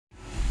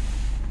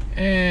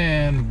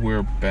And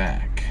we're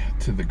back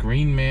to the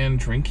Green Man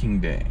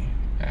Drinking Day.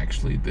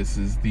 Actually, this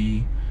is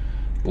the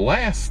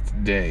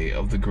last day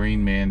of the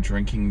Green Man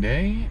Drinking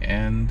Day,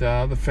 and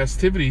the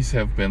festivities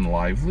have been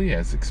lively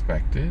as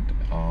expected.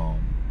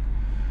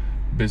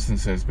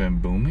 Business has been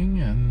booming,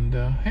 and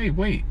hey,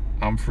 wait,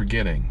 I'm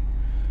forgetting.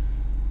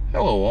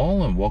 Hello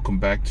all, and welcome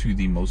back to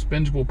the Most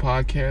Bingeable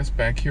Podcast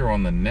back here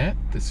on the net.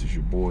 This is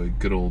your boy,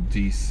 good old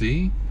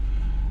DC.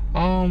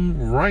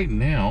 Right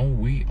now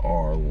we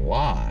are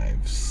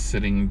live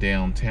sitting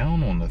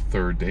downtown on the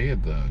third day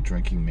of the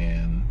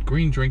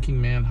Green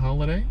Drinking Man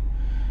holiday.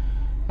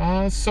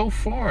 So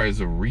far as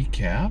a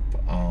recap,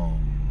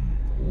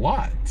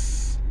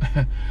 lots.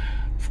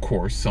 Of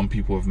course, some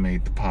people have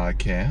made the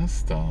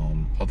podcast.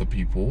 Other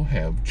people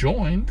have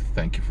joined.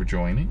 Thank you for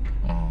joining.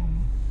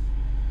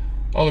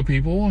 Other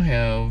people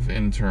have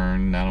in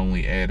turn not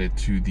only added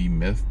to the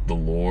myth, the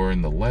lore,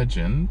 and the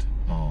legend,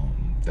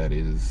 that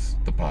is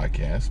the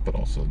podcast, but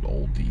also the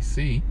old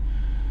DC.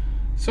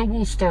 So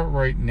we'll start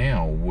right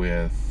now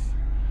with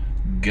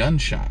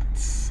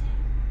gunshots.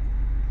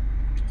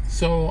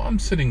 So I'm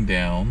sitting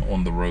down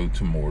on the road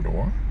to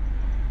Mordor,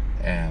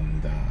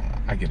 and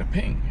I get a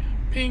ping.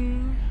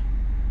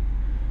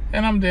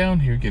 And I'm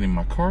down here getting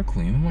my car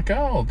clean. I'm like,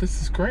 oh,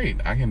 this is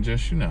great. I can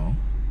just,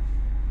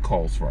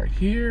 calls right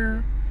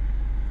here.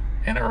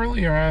 And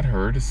earlier I'd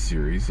heard a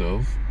series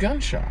of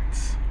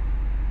gunshots.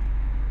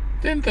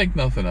 Didn't think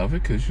nothing of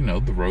it because,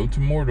 the road to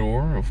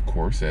Mordor, of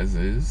course, as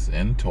is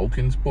in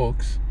Tolkien's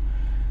books,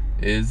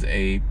 is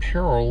a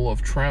peril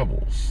of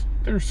travels.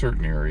 There are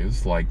certain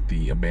areas like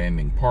the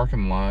abandoned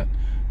parking lot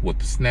with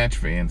the snatch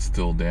van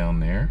still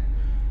down there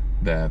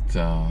that,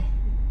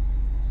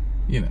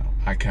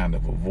 I kind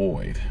of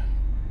avoid.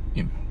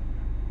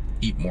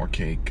 Eat more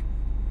cake,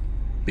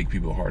 big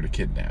people hard to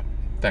kidnap,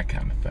 that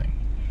kind of thing.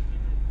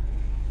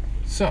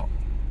 So,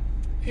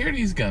 hear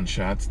these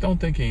gunshots, don't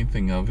think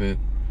anything of it.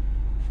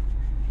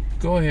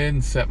 Go ahead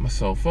and set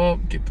myself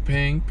up, get the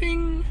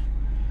ping.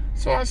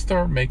 So I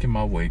start making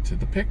my way to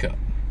the pickup.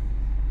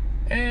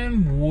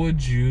 And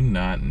would you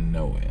not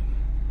know it?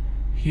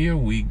 Here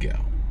we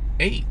go.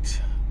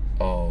 8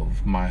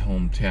 of my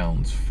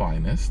hometown's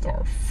finest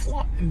are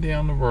flying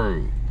down the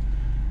road.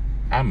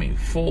 I mean,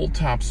 full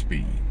top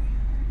speed.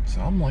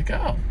 So I'm like,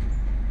 oh.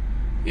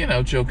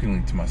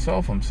 Jokingly to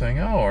myself, I'm saying,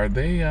 oh, are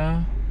they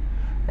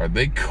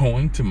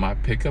going to my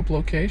pickup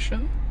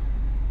location?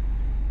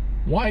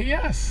 Why,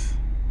 yes.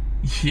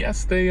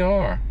 Yes, they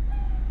are.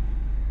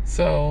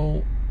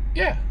 So,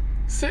 yeah,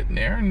 sitting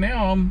there, and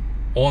now I'm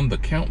on the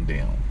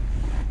countdown.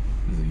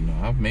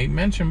 I've made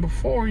mention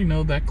before,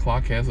 that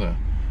clock has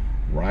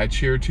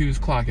Rideshare 2's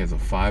clock has a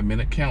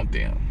 5-minute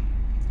countdown.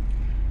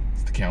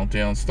 As the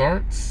countdown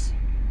starts,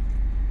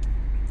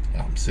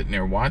 I'm sitting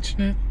there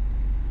watching it,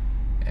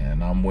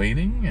 and I'm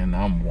waiting, and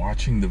I'm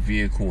watching the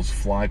vehicles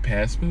fly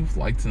past me with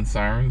lights and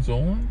sirens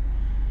on.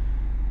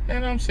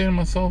 And I'm saying to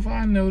myself,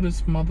 I know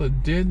this mother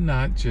did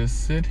not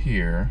just sit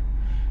here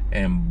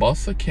and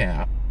bust a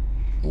cap,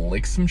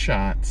 lick some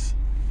shots,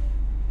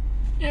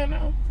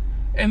 and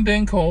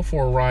then call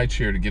for a ride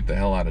share to get the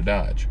hell out of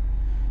Dodge.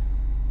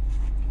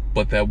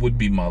 But that would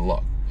be my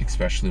luck,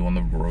 especially on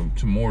the road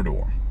to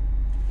Mordor.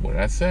 What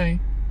did I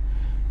say?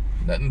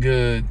 Nothing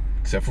good,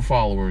 except for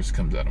followers,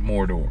 comes out of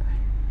Mordor.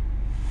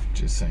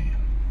 Just saying.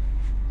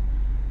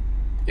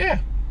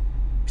 Yeah.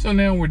 So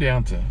now we're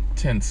down to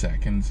 10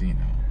 seconds,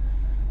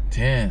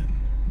 10,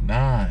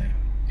 9,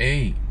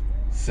 8,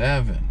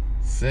 7,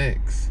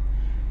 6.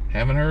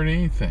 Haven't heard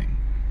anything.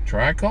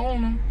 Try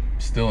calling them.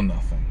 Still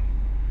nothing.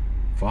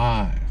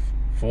 5,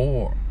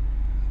 4.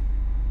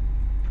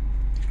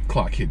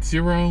 Clock hit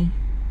 0.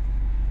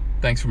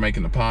 Thanks for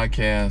making the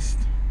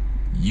podcast.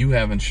 You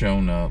haven't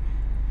shown up.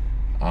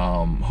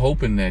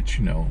 Hoping that,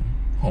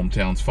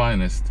 hometown's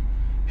finest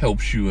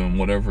helps you in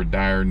whatever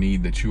dire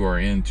need that you are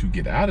in to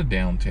get out of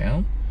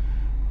downtown.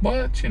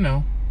 But,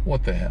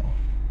 what the hell.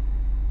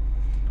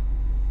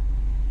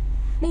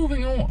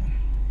 Moving on.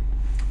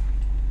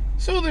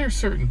 So there are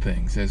certain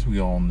things, as we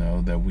all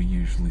know, that we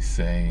usually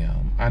say.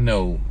 I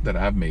know that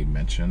I've made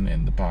mention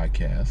in the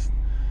podcast,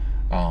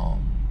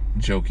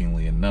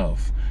 jokingly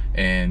enough,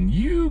 and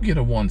you get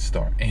a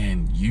 1-star,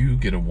 and you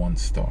get a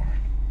 1-star.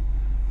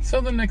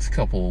 So the next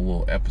couple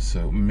of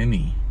little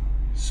mini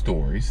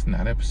stories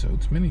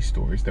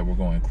that we're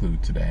going to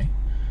include today.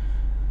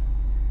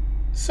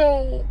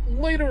 So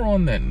later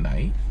on that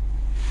night,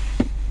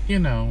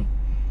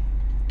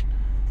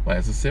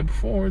 as I said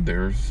before,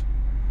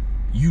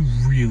 you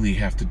really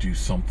have to do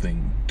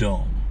something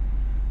dumb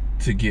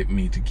to get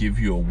me to give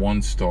you a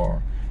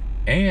 1-star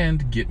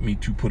and get me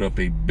to put up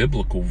a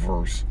biblical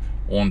verse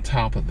on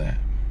top of that.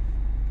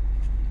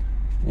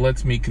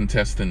 Let's meet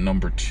contestant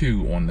number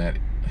 2 on that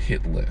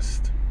hit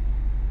list.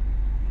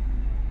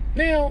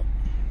 Now,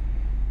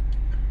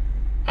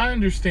 I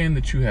understand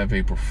that you have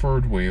a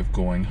preferred way of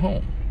going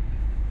home.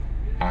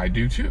 I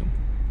do too.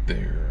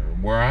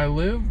 Where I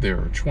live, there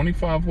are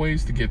 25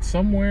 ways to get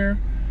somewhere,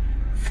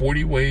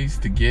 40 ways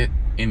to get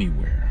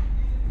anywhere.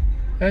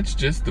 That's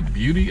just the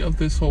beauty of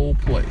this whole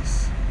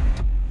place.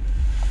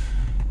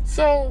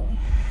 So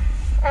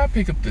I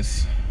pick up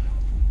this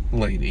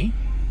lady.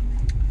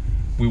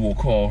 We will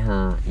call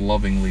her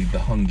lovingly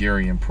the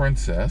Hungarian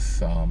princess.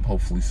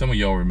 Hopefully some of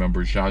y'all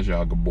remember Zsa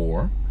Zsa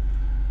Gabor.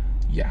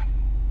 Yeah,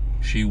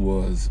 she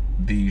was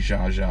the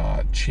Zsa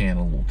Zsa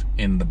channeled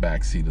in the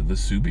backseat of the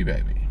Subi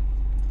Baby.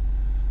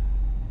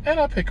 And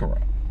I pick her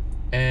up.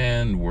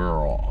 And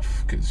we're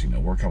off. Because,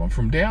 we're coming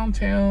from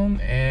downtown.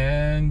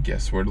 And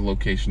guess where the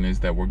location is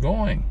that we're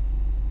going?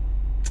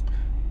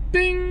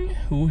 Bing!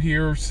 Who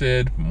here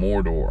said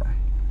Mordor?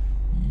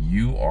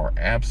 You are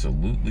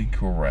absolutely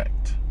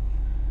correct.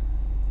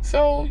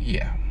 So,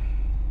 yeah.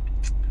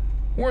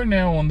 We're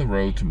now on the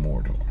road to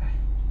Mordor.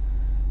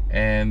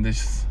 And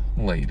this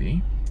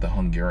lady, the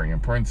Hungarian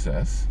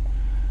princess,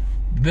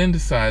 then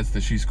decides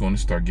that she's going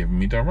to start giving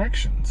me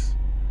directions.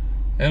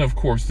 And of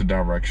course, the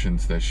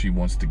directions that she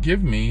wants to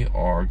give me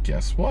are,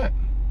 guess what?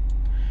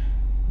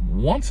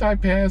 Once I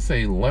pass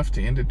a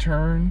left-handed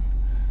turn,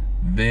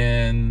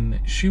 then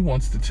she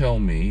wants to tell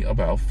me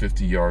about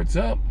 50 yards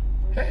up,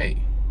 hey,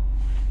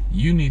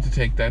 you need to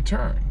take that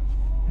turn.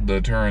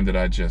 The turn that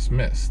I just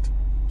missed.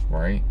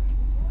 Right?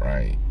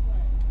 Right.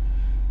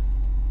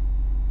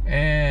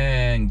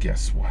 And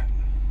guess what?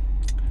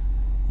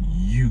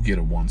 You get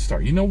a 1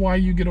 star. You know why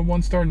you get a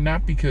 1 star?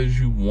 Not because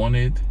you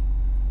wanted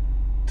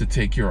to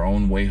take your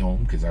own way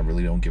home, because I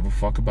really don't give a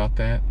fuck about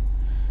that.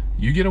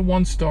 You get a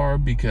 1 star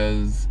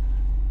because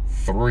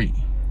 3.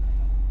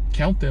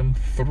 Count them,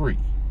 3.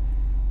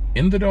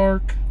 In the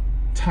dark,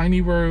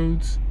 tiny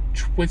roads,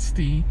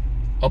 twisty,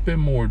 up in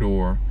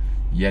Mordor,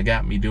 you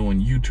got me doing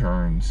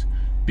U-turns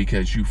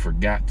because you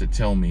forgot to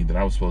tell me that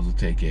I was supposed to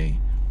take a,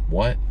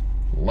 what?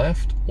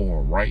 Left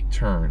or right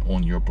turn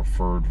on your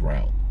preferred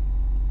route.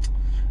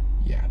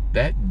 Yeah,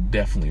 that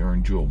definitely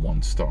earned you a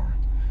 1 star.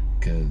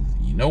 Because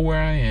you know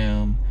where I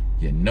am,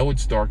 you know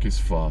it's dark as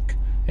fuck,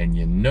 and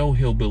you know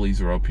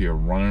hillbillies are up here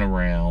running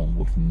around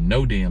with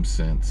no damn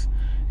sense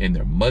in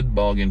their mud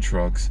bogging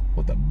trucks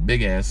with the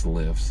big ass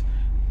lifts,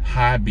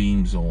 high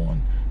beams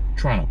on,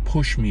 trying to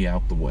push me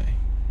out the way.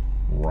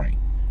 Right.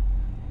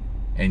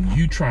 And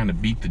you trying to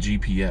beat the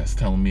GPS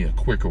telling me a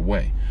quicker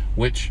way,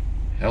 which,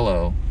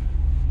 hello,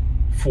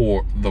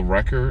 for the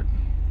record,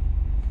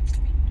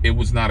 it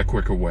was not a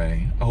quicker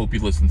way. I hope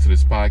you listen to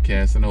this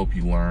podcast and I hope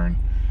you learn.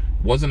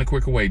 It wasn't a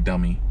quicker way,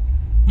 dummy.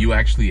 You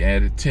actually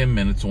added 10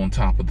 minutes on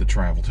top of the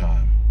travel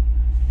time.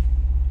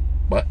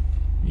 But,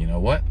 you know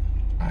what?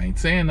 I ain't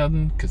saying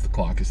nothing because the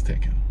clock is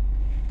ticking.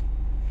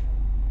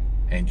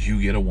 And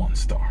you get a 1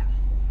 star.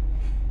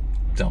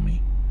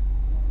 Dummy.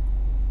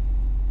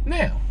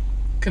 Now,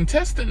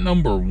 contestant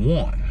number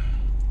 1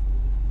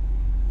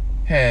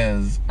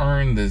 has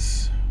earned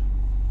this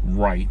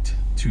right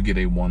to get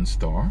a 1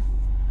 star,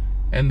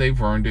 and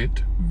they've earned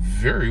it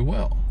very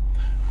well.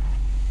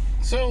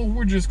 So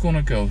we're just going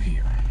to go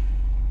here.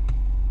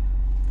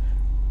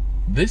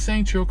 This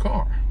ain't your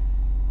car.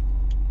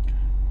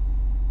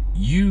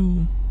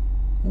 You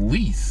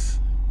lease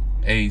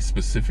a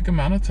specific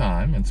amount of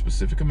time and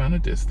specific amount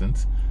of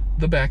distance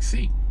the back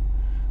seat.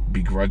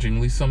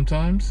 Begrudgingly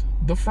sometimes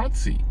the front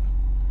seat.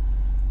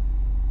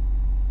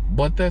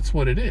 But that's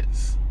what it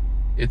is.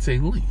 It's a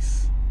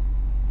lease.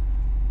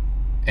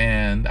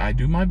 And I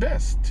do my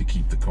best to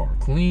keep the car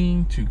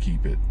clean, to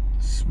keep it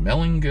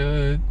smelling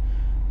good,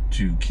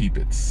 to keep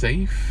it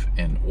safe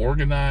and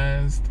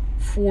organized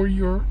for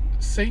your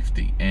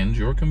safety and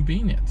your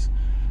convenience.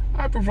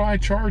 I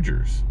provide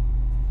chargers.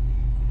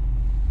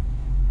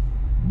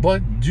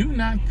 But do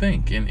not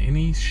think in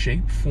any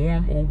shape,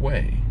 form, or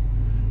way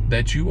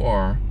that you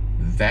are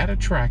that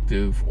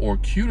attractive or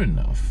cute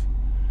enough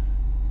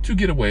to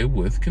get away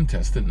with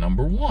contestant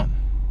number 1.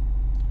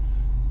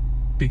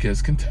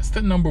 Because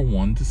contestant number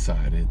 1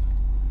 decided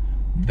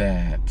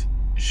that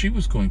she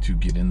was going to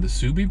get in the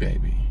Subi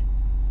Baby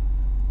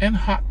and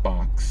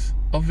hotbox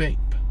a vape.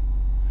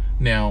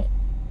 Now,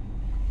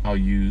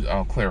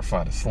 I'll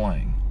clarify the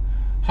slang.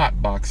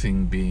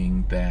 Hotboxing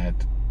being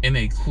that in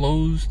a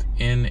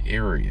closed-in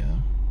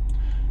area,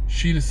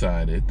 she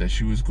decided that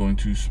she was going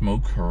to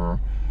smoke her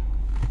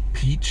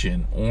peach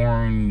and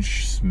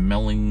orange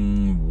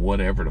smelling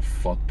whatever the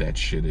fuck that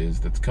shit is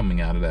that's coming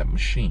out of that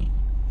machine.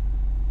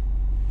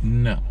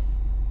 No,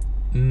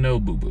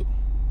 boo-boo.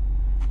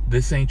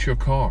 This ain't your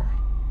car.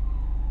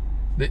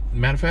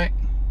 Matter of fact,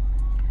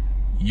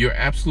 you're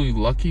absolutely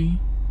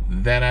lucky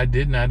that I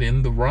did not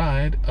end the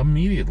ride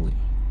immediately,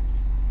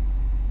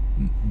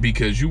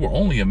 because you were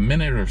only a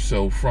minute or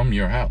so from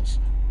your house.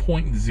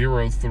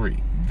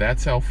 0.03.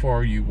 That's how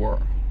far you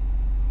were.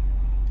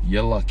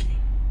 You're lucky.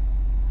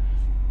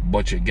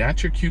 But you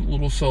got your cute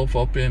little self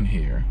up in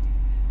here,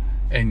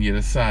 and you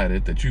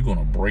decided that you're going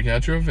to break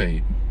out your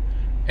vape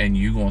and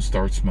you're going to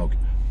start smoking.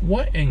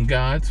 What in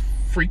God's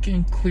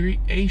freaking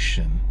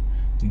creation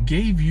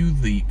gave you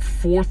the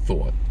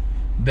forethought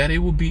that it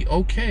would be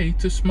okay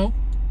to smoke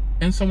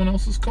in someone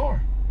else's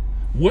car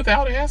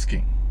without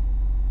asking?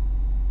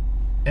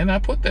 And I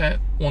put that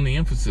on the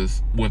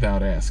emphasis,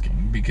 without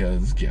asking,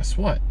 because guess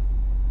what?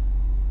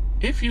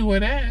 If you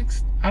had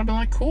asked, I'd be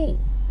like, cool.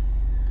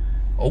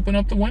 Open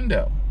up the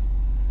window.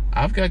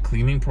 I've got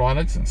cleaning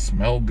products and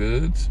smell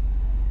goods.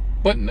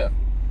 But no,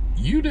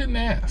 you didn't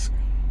ask.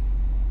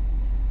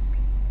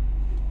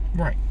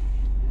 Right.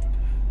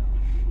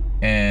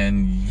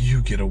 And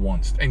you get a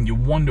 1 star. And you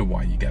wonder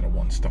why you got a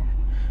 1 star.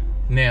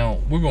 Now,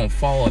 we're going to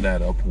follow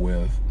that up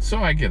with, so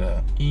I get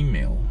an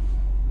email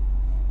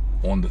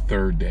on the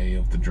 3rd day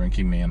of the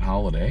Drinking Man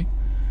holiday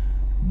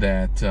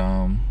that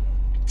from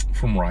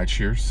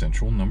Rideshare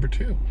Central number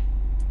 2.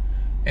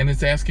 And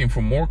it's asking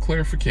for more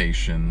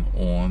clarification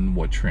on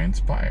what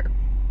transpired.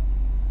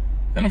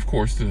 And of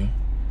course,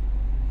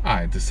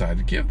 I decided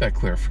to give that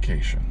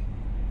clarification.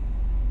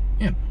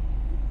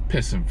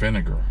 Piss and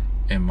vinegar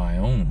in my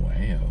own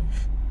way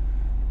of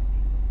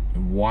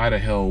why the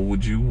hell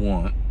would you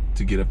want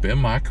to get up in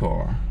my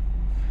car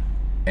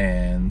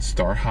and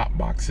start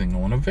hotboxing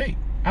on a vape?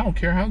 I don't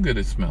care how good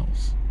it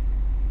smells.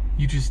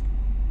 You just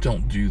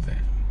don't do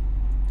that.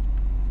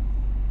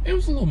 It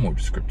was a little more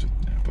descriptive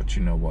than that, but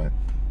you know what?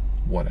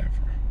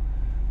 Whatever.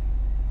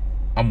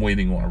 I'm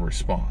waiting on a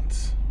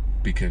response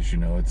because,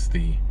 it's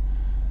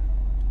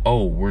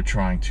we're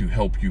trying to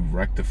help you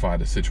rectify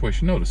the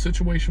situation. No, the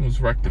situation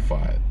was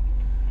rectified.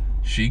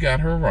 She got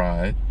her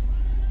ride,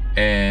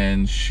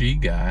 and she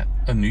got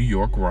a New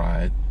York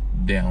ride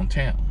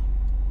downtown.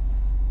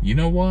 You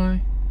know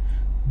why?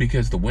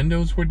 Because the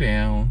windows were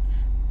down,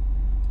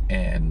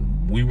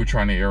 and we were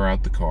trying to air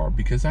out the car,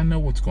 because I know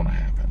what's going to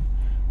happen.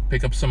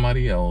 Pick up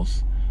somebody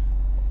else.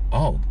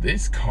 Oh,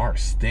 this car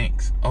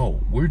stinks.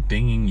 Oh, we're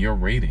dinging your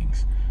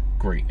ratings.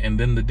 Great. And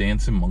then the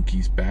dancing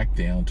monkeys back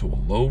down to a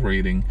low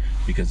rating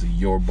because of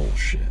your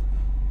bullshit.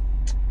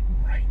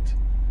 Right.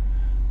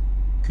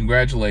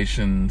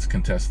 Congratulations,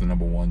 contestant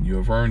number 1. You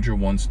have earned your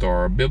 1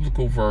 star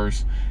biblical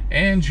verse,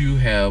 and you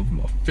have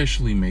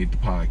officially made the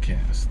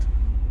podcast.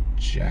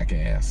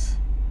 Jackass.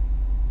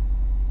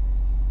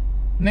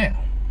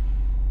 Now,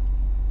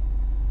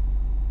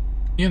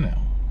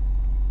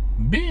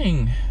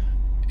 being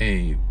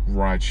a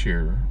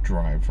rideshare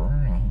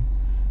driver,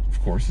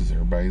 of course, as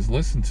everybody's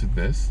listened to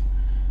this,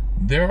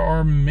 there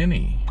are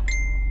many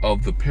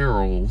of the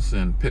perils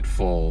and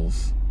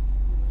pitfalls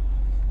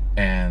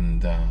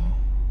and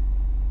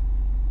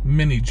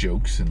many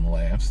jokes and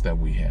laughs that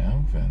we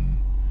have, and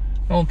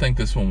I don't think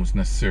this one was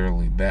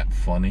necessarily that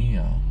funny.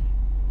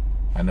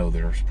 I know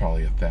there's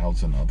probably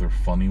 1,000 other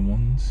funny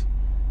ones,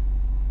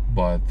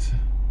 but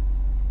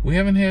we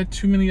haven't had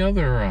too many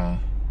other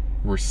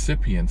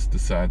recipients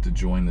decide to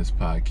join this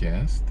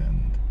podcast,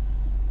 and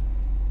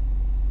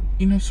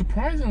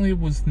surprisingly, it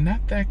was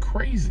not that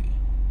crazy.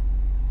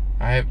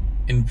 I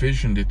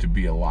envisioned it to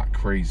be a lot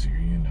crazier.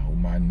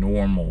 My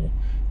normal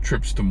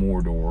trips to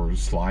Mordor,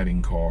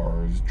 sliding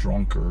cars,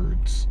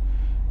 drunkards,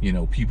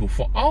 people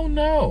fall. Oh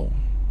no!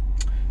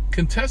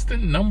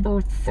 Contestant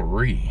number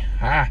 3.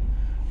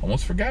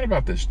 Almost forgot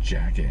about this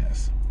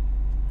jackass.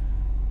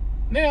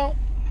 Now,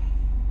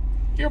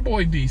 your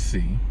boy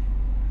DC,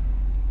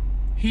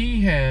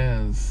 he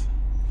has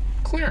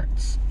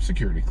clearance,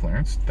 security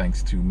clearance,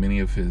 thanks to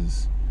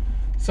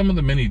some of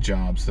the many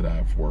jobs that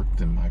I've worked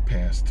in my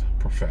past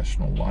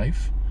professional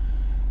life.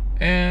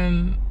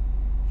 And,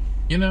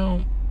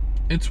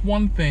 it's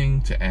one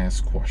thing to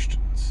ask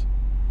questions.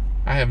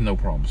 I have no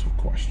problems with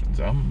questions.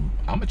 I'm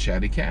a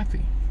chatty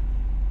Cathy.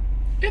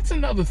 It's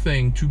another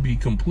thing to be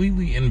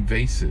completely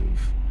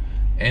invasive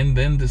and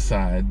then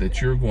decide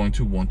that you're going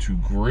to want to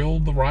grill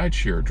the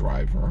rideshare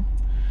driver.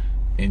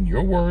 In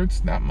your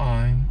words, not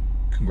mine.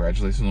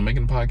 Congratulations on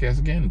making the podcast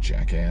again,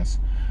 jackass.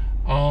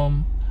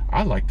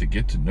 I like to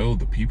get to know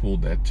the people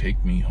that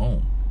take me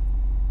home.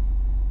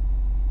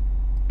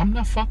 I'm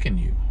not fucking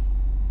you.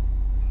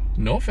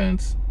 No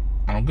offense.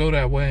 I don't go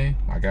that way.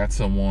 I got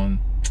someone.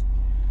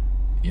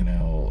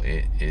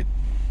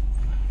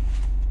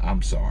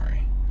 I'm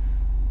sorry.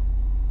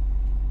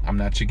 I'm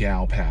not your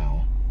gal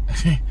pal.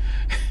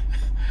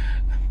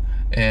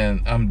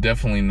 And I'm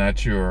definitely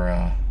not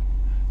your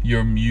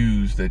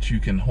muse that you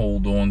can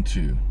hold on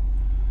to.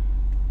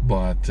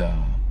 But,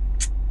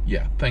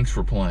 yeah, thanks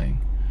for playing.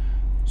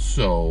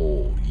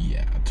 So,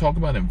 yeah, talk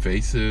about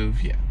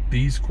invasive. Yeah,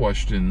 these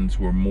questions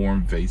were more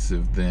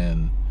invasive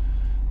than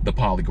the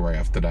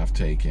polygraph that I've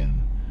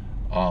taken,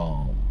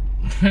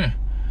 the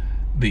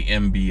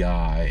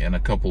MBI, and a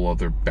couple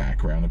other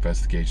background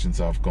investigations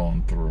I've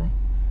gone through.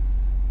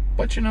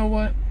 But you know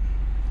what?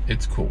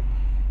 It's cool.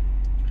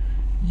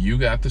 You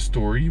got the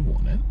story you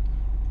wanted,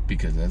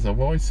 because as I've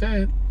always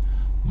said,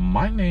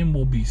 my name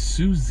will be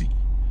Susie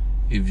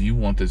if you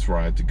want this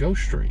ride to go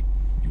straight.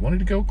 You want it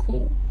to go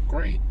cool?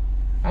 Great.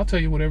 I'll tell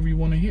you whatever you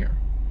want to hear.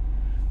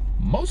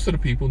 Most of the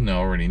people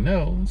already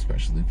know,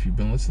 especially if you've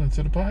been listening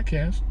to the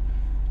podcast,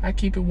 I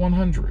keep it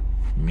 100,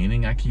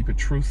 meaning I keep it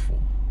truthful.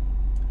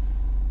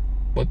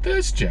 But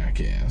this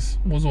jackass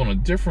was on a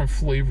different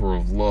flavor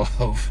of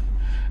love.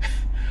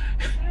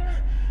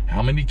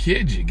 How many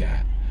kids you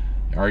got?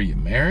 Are you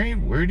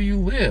married? Where do you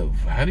live?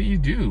 How do you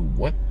do?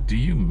 What, do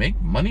you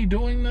make money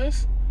doing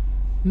this?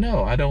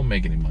 No, I don't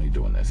make any money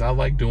doing this. I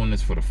like doing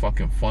this for the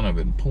fucking fun of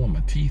it and pulling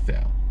my teeth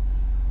out.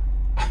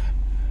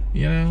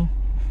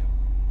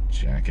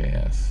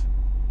 Jackass.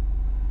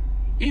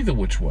 either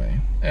which way,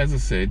 as I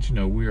said,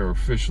 we are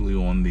officially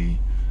on the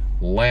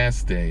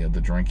last day of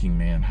the Drinking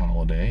Man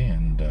holiday,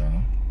 and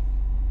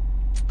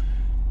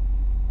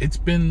it's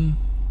been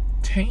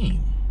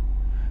tame.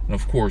 And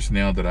of course,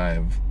 now that I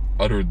have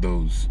uttered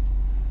those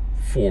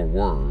 4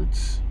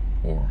 words,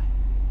 or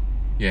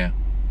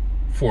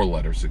 4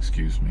 letters,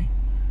 excuse me,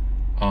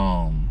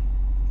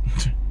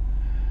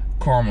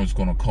 Karma's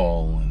gonna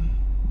call and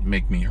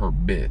make me her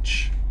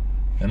bitch.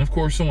 And of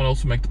course, someone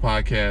else will make the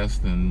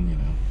podcast, and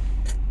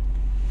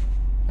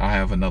I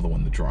have another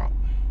one to drop.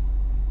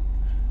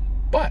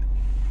 But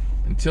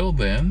until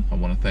then, I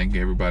want to thank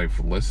everybody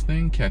for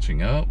listening,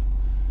 catching up.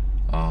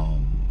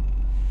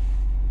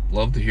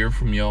 Love to hear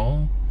from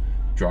y'all.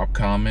 Drop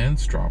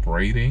comments, drop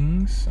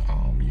ratings.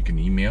 You can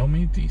email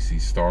me,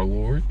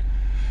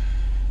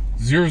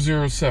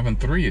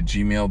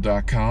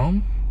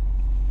 dcstarlord0073@gmail.com.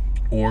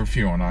 Or if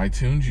you're on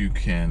iTunes, you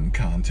can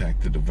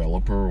contact the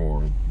developer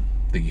or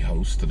the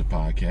host of the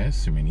podcast.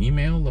 Send me an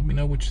email, let me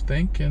know what you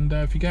think, and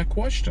if you got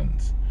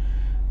questions,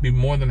 be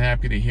more than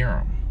happy to hear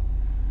them.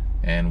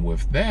 And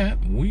with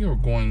that, we are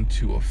going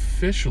to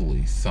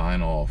officially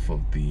sign off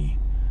of the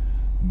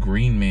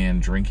Green Man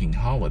drinking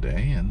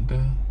holiday, and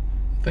I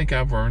think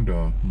I've earned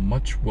a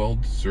much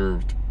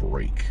well-deserved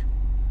break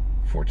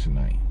for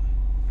tonight.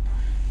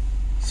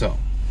 So,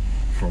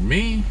 from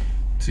me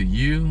to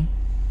you,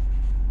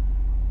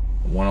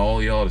 I want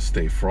all y'all to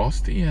stay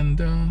frosty and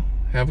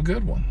have a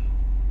good one.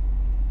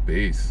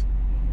 Peace.